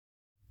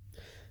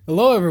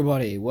Hello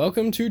everybody,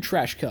 welcome to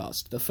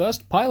TrashCast, the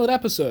first pilot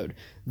episode.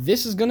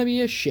 This is gonna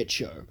be a shit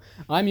show.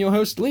 I'm your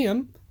host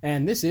Liam,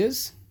 and this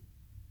is...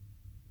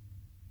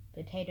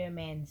 Potato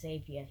Man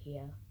Xavier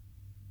here.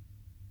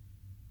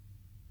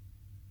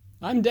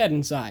 I'm dead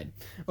inside.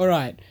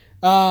 Alright,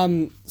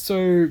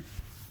 so...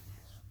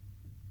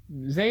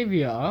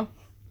 Xavier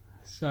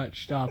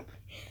searched up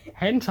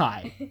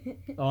hentai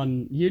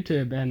on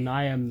YouTube, and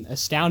I am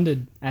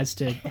astounded as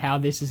to how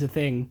this is a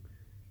thing.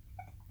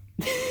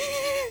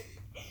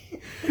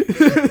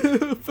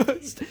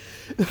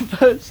 the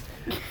first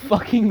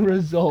fucking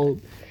result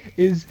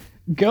is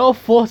girl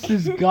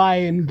forces guy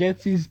and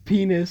gets his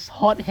penis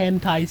hot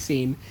hentai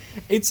scene.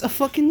 It's a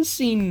fucking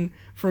scene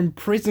from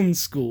prison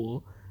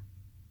school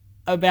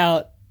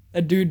about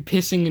a dude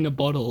pissing in a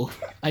bottle.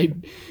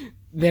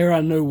 There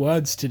are no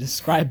words to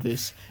describe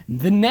this.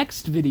 The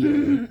next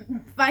video.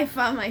 By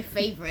far my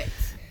favorite.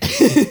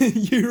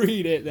 You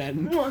read it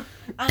then.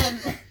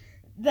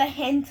 The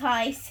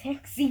hentai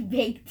sexy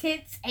big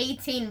tits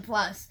 18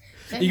 plus.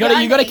 So You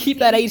gotta keep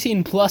that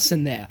 18 plus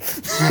in there.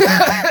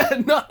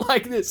 Not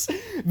like this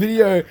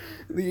video.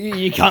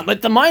 You can't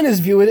let the minors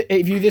view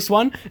this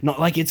one. Not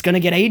like it's gonna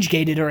get age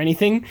gated or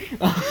anything.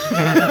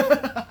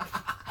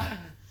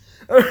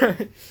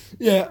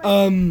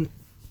 Yeah.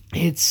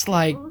 It's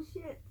like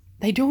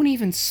they don't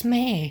even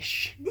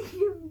smash.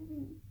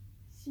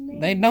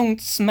 They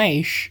don't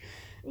smash.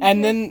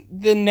 And then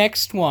the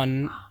next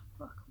one.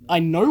 I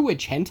know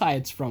which hentai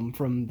it's from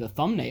the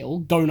thumbnail.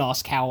 Don't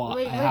ask how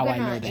I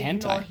know the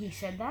hentai. He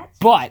said that.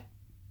 But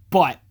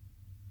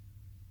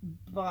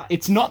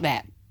it's not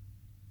that.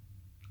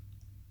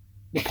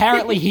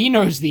 Apparently he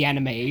knows the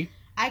anime,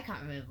 I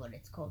can't remember what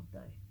it's called though.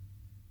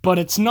 but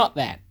it's not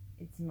that.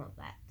 It's not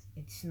that.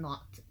 It's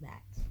not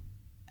that.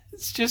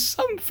 It's just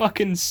some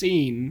fucking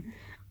scene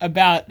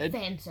about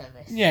Fan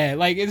service. yeah,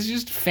 like it's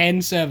just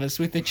fan service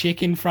with a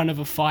chick in front of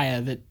a fire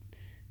that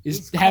is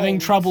Is having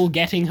cold. trouble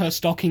getting her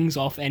stockings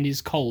off and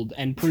is cold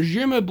and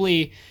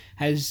presumably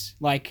has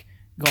like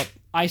got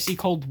icy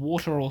cold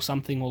water or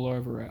something all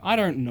over her. I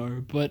don't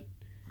know, but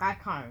I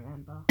can't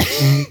remember.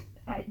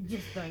 I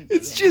just don't.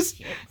 it's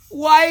just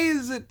why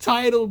is it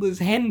titled as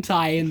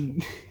hentai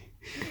and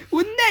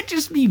wouldn't that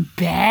just be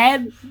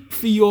bad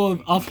for your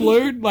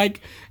upload?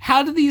 Like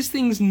how do these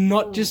things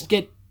not just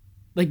get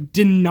like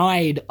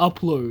denied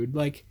upload?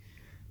 Like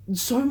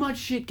so much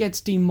shit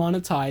gets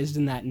demonetized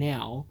in that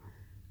now.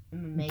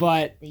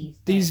 But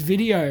these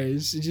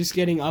videos are just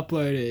getting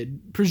uploaded,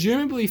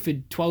 presumably for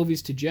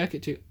 12s to jerk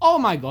it to. Oh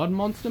my god,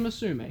 Monster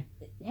Musume.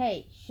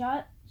 Hey,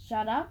 shut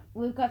up.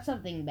 We've got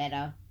something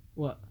better.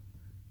 What?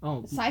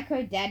 Oh.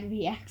 Psycho Dad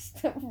reacts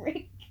to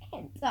Rick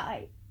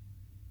hentai.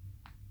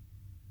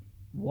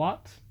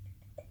 What?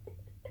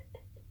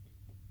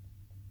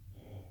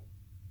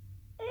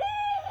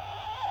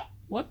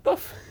 What the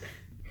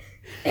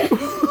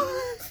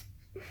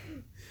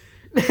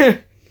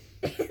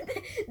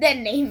Their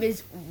name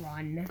is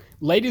Run.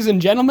 Ladies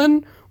and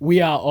gentlemen,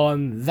 we are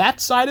on that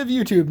side of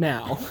YouTube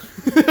now.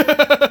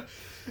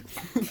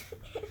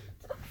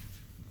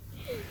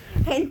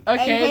 Okay,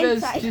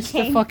 there's just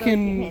a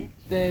fucking...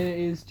 There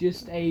is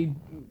just a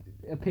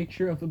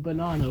picture of a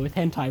banana with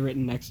hentai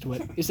written next to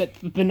it. Is that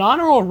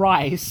banana or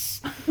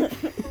rice?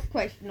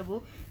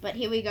 Questionable. But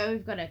here we go.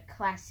 We've got a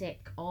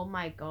classic. Oh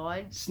my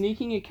god.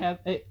 Sneaking a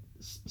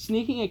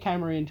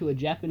camera into a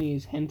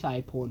Japanese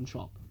hentai pawn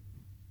shop.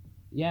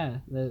 Yeah,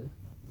 that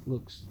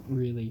looks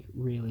really,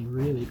 really,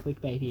 really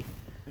clickbaity.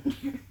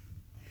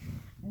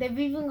 They've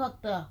even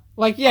got the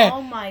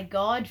oh my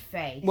god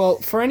face. Well,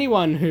 for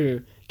anyone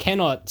who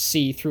cannot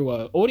see through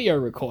a audio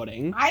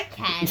recording, I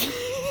can.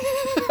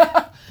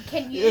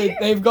 Can you?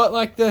 They've got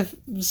like the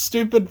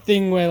stupid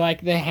thing where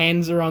like their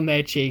hands are on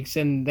their cheeks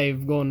and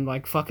they've gone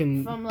like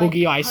fucking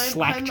boogie eyes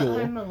slackjaw.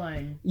 Home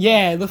Alone.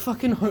 Yeah, the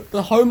fucking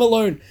Home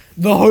Alone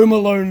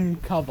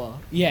cover.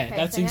 Yeah, Okay,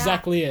 that's so now-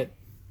 exactly it.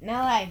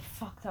 Now that I've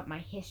fucked up my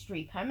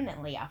history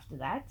permanently after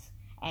that,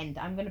 and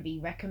I'm gonna be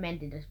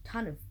recommended a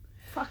ton of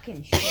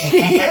fucking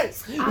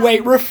shit.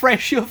 Wait,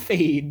 refresh your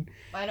feed.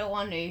 I don't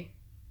want to.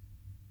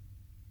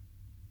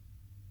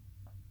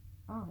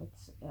 Oh,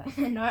 it's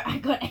no, I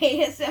got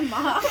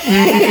ASMR.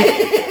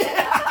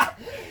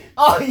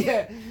 Oh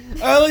yeah,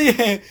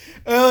 earlier.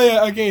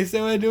 Okay,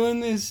 so we're doing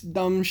this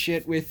dumb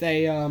shit with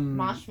a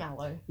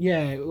Marshmallow.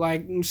 Yeah,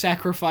 like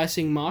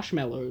sacrificing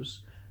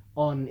marshmallows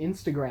on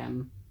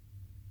Instagram.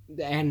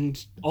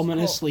 And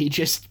ominously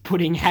just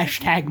putting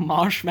hashtag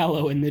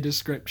marshmallow in the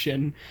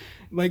description.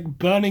 Like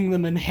burning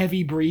them and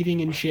heavy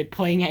breathing and shit,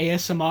 playing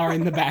ASMR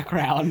in the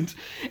background.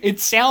 It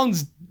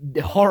sounds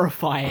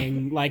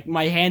horrifying. Like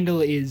my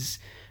handle is,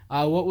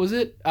 what was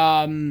it?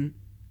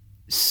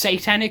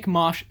 Satanic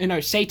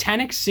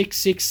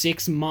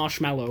 666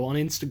 marshmallow on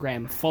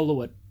Instagram.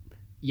 Follow it.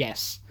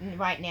 Yes.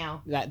 Right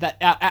now.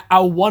 That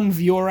our one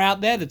viewer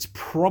out there that's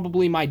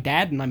probably my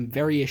dad, and I'm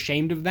very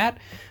ashamed of that.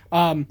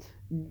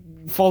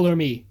 Follow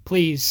me,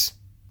 please.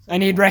 I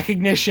need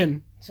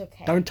recognition. It's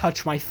okay. Don't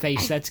touch my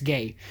face, that's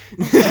gay.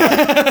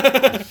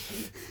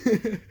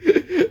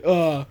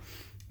 Oh,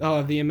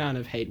 the amount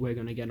of hate we're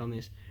gonna get on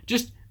this.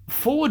 Just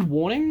forward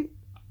warning,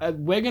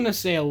 we're gonna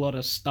say a lot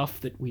of stuff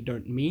that we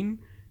don't mean,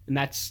 and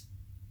that's,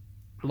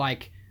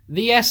 like,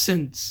 the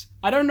essence.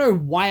 I don't know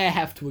why I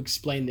have to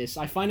explain this.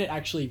 I find it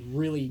actually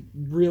really,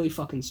 really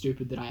fucking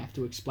stupid that I have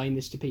to explain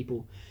this to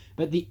people.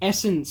 But the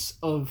essence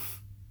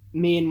of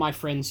me and my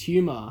friends'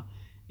 humor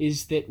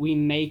is that we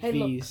make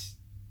these...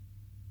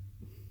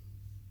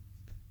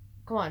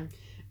 Come on.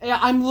 Yeah,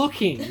 I'm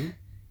looking.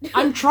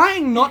 I'm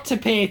trying not to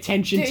pay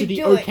attention to the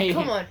do okay... It.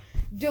 Come on.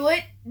 Do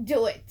it.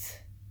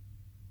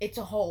 It's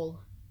a hole.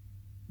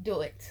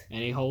 Do it.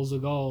 Any hole's a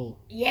goal.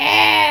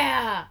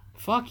 Yeah!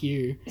 Fuck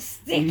you.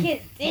 Stick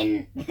it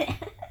in.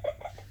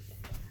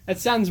 That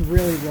sounds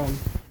really wrong.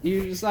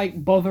 You're just,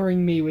 like,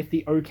 bothering me with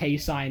the okay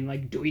sign.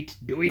 Like, do it.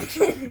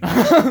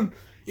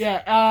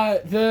 Yeah,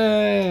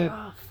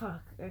 Oh,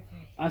 fuck. Okay.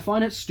 I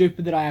find it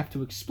stupid that I have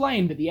to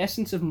explain, but the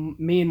essence of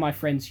me and my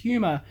friends'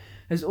 humor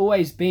has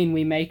always been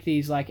we make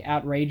these, like,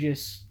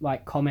 outrageous,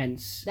 like,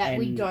 comments. That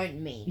we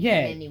don't mean in yeah,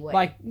 any way.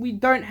 like, we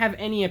don't have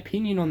any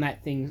opinion on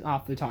that thing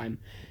half the time.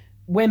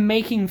 We're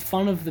making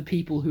fun of the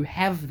people who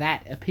have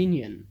that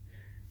opinion.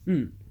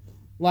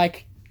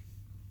 Like,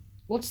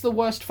 what's the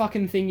worst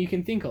fucking thing you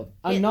can think of?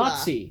 A Hitler.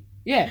 Nazi.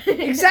 Yeah,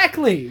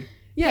 exactly.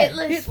 Yeah,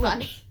 Hitler's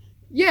funny.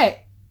 Yeah,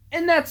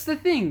 and that's the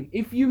thing.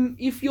 If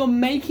you're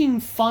making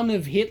fun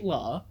of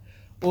Hitler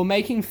or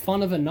making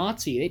fun of a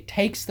Nazi, it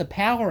takes the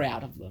power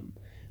out of them.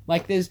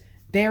 Like,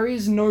 there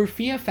is no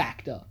fear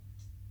factor.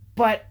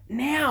 But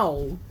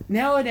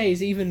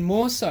nowadays, even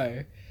more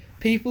so,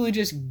 people are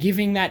just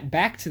giving that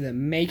back to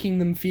them, making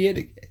them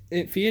feared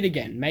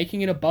again,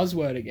 making it a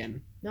buzzword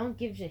again. No one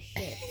gives a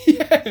shit.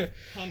 Yeah.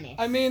 Tennis.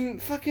 I mean,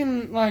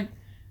 fucking, like,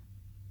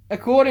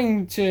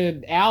 according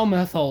to our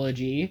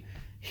mythology,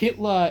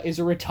 Hitler is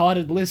a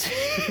retarded lizard.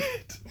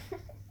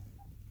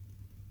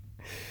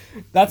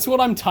 That's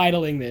what I'm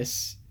titling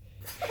this.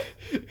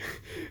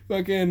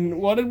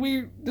 Fucking, what did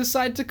we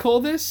decide to call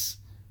this?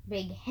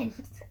 Big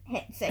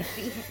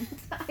sexy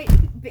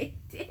hentai, big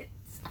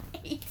tits,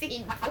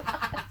 18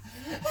 plus.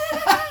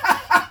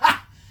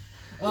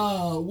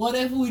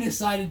 Whatever we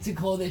decided to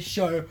call this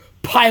show,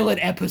 pilot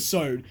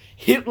episode.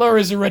 Hitler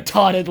is a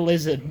retarded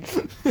lizard.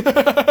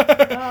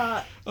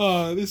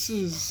 This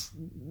is,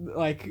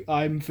 like,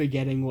 I'm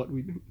forgetting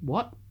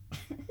what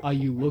are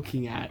you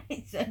looking at?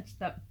 I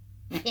searched up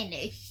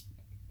finish.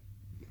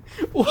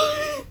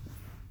 What?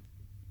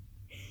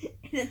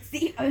 That's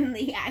the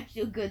only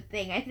actual good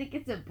thing. I think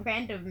it's a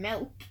brand of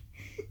milk.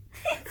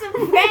 It's a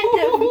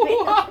brand of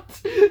milk.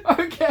 What?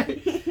 Okay.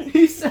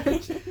 He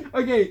searched.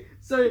 Okay,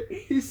 so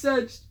he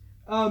searched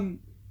PIENS.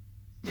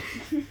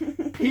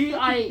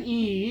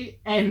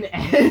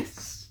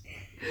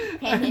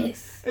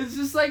 Penis. It's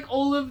just like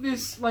all of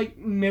this like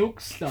milk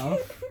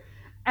stuff,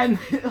 and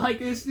like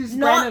there's this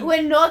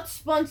We're not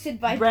sponsored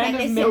by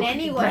Penis in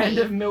any way. Brand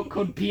of milk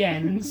called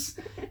PNs,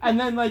 and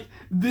then like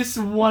this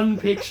one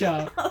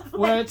picture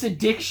where it's a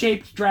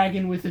dick-shaped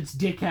dragon with its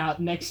dick out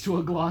next to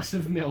a glass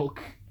of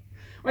milk.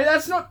 Wait,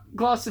 that's not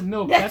glass of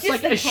milk. That's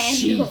like a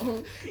sheath.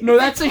 No,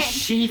 that's a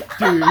sheath,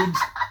 dude.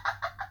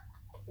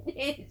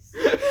 It is.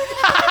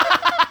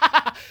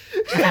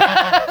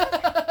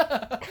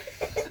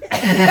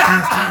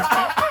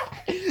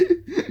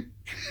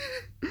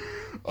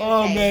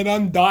 Oh man,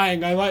 I'm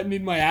dying. I might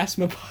need my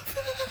asthma pump.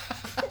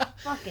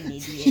 Fucking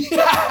idiot.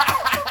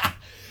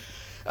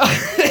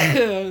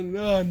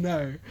 Oh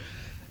no.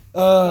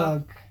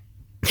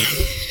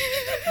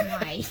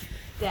 My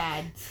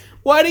dad.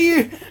 What are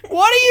you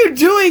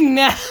doing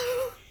now?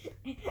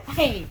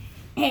 Hey.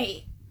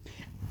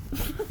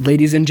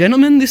 Ladies and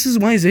gentlemen, this is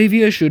why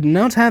Xavier should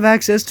not have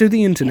access to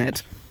the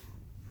internet.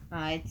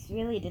 It's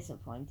really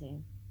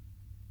disappointing.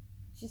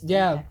 It's just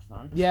Yeah. text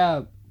phone.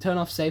 Yeah, turn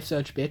off safe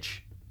search, bitch.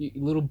 You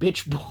little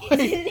bitch boy.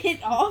 Isn't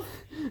it off?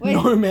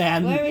 No,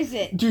 man. Where is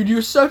it? Dude,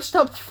 you searched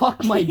up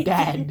fuck my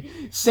dad.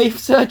 Safe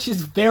search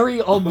is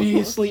very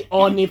obviously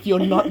on if you're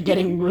not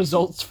getting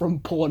results from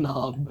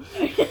Pornhub.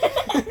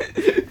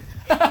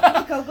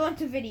 Look, I'll go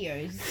into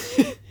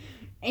videos.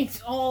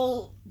 It's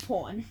all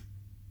porn.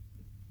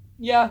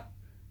 Yeah,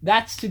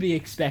 that's to be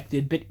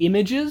expected, but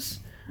images?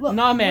 Look,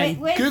 Nah, man.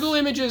 where's- Google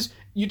images,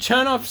 you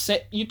turn off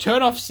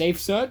safe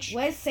search,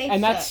 Where's safe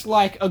and search? that's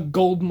like a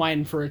gold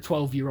mine for a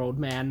 12-year-old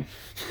man.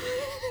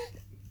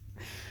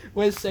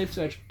 Where's safe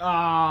search?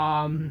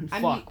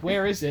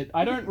 Where is it?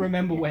 I don't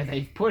remember where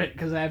they've put it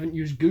because I haven't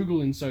used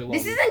Google in so long.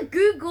 This isn't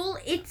Google,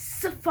 it's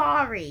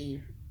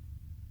Safari.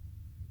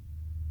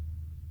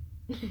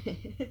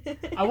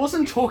 I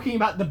wasn't talking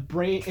about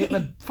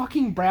the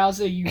fucking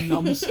browser, you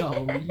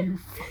numbskull. You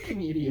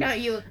fucking idiot. No,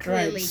 you were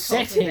clearly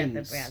talking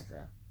about the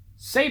browser.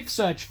 Safe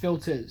search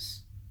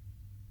filters.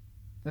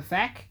 The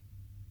FAQ?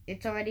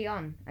 It's already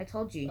on. I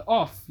told you.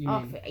 Off, you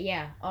Off. mean.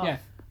 Yeah, off. Yeah.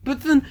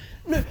 But then,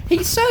 no,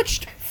 he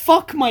searched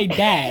fuck my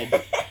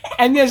dad,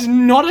 and there's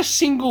not a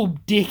single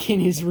dick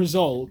in his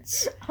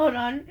results. Hold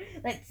on.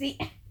 Let's see.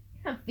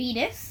 A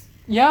fetus?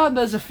 Yeah,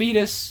 there's a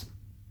fetus.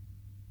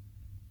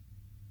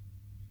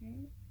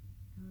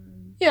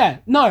 Yeah,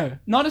 no,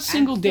 not a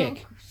single I'm still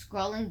dick.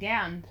 Scrolling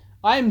down.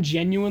 I am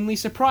genuinely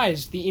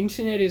surprised. The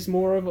internet is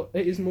more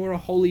a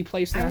holy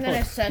place than I'm I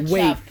gonna thought. search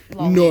Wait, up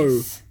no,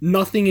 lollies.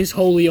 nothing is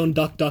holy on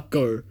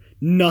DuckDuckGo.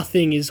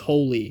 Nothing is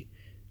holy.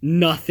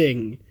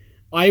 Nothing.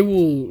 I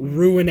will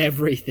ruin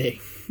everything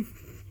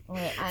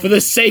Wait, for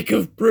the sake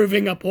of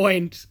proving a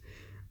point.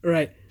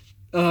 Right.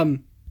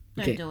 Don't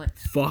Okay. do it.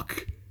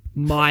 Fuck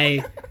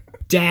my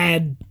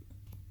dad.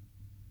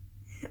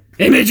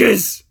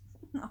 Images.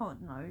 Oh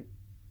no.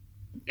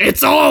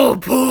 It's all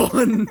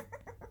porn.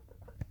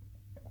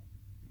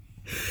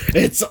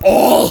 It's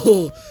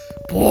all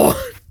porn.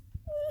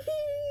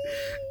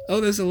 Oh,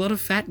 there's a lot of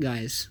fat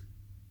guys.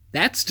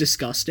 That's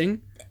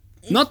disgusting.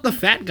 Not the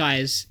fat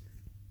guys.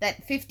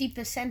 That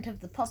 50% of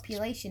the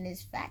population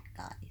is fat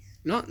guys.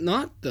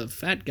 Not the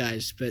fat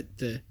guys, but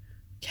the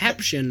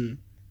caption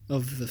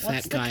of the fat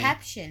What's guy. the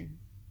caption?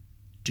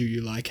 Do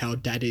you like how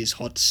daddy's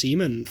hot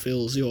semen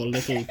fills your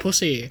little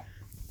pussy?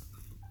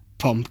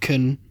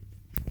 Pumpkin.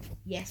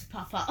 Yes,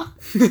 Papa.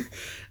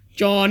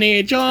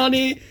 Johnny,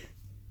 Johnny.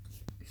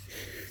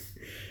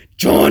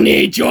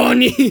 Johnny,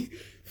 Johnny.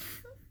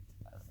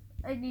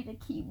 I need a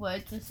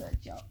keyword to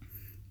search up.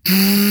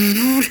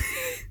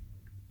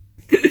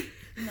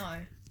 No.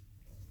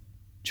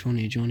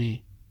 Johnny,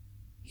 Johnny.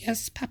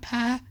 Yes,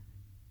 Papa.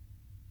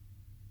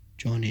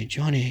 Johnny,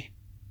 Johnny.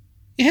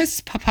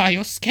 Yes, Papa,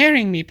 you're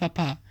scaring me,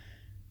 Papa.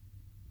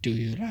 Do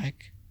you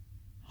like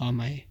how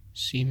my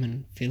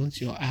semen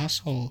fills your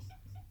asshole,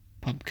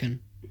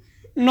 Pumpkin?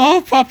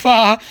 No,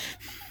 Papa!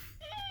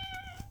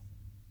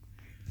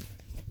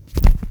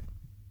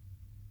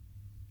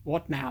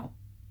 What now?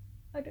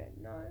 I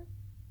don't know.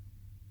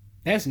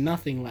 There's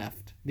nothing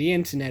left. The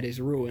internet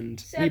is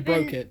ruined. We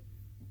broke it.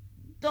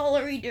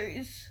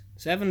 $7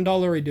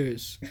 $7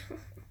 dues.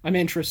 I'm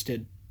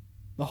interested.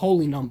 The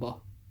holy number.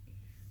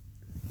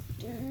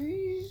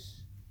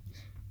 dues.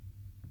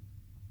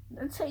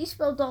 That's how you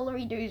spell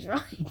dollary dues,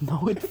 right?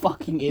 No, it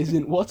fucking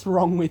isn't. What's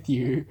wrong with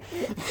you?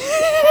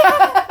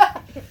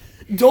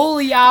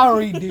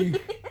 Doliari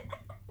dude.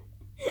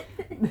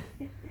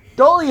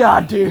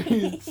 Doliar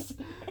dudes.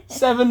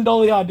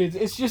 $7 dudes.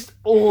 It's just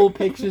all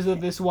pictures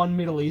of this one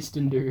Middle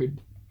Eastern dude.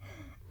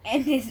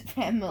 And his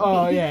family.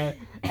 Oh, yeah.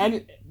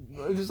 And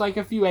there's like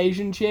a few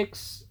Asian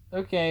chicks.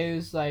 Okay,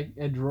 there's like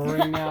a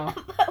drawing now.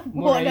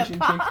 More Water Asian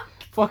park. chicks.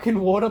 Fucking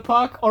water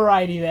park?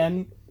 Alrighty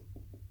then.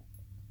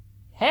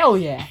 Hell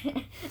yeah.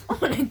 I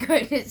want to go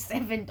to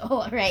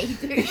 $7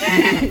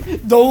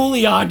 dues.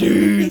 Doliar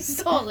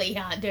dudes.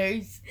 $7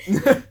 dues.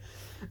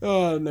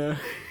 Oh, no.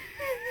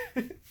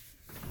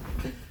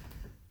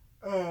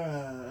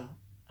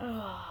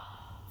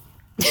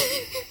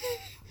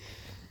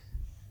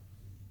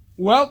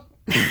 Well,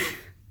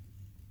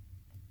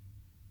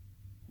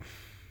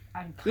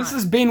 this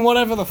has been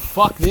whatever the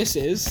fuck this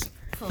is.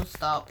 Full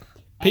stop.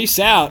 Peace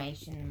out.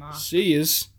 Exclamation mark. See yous.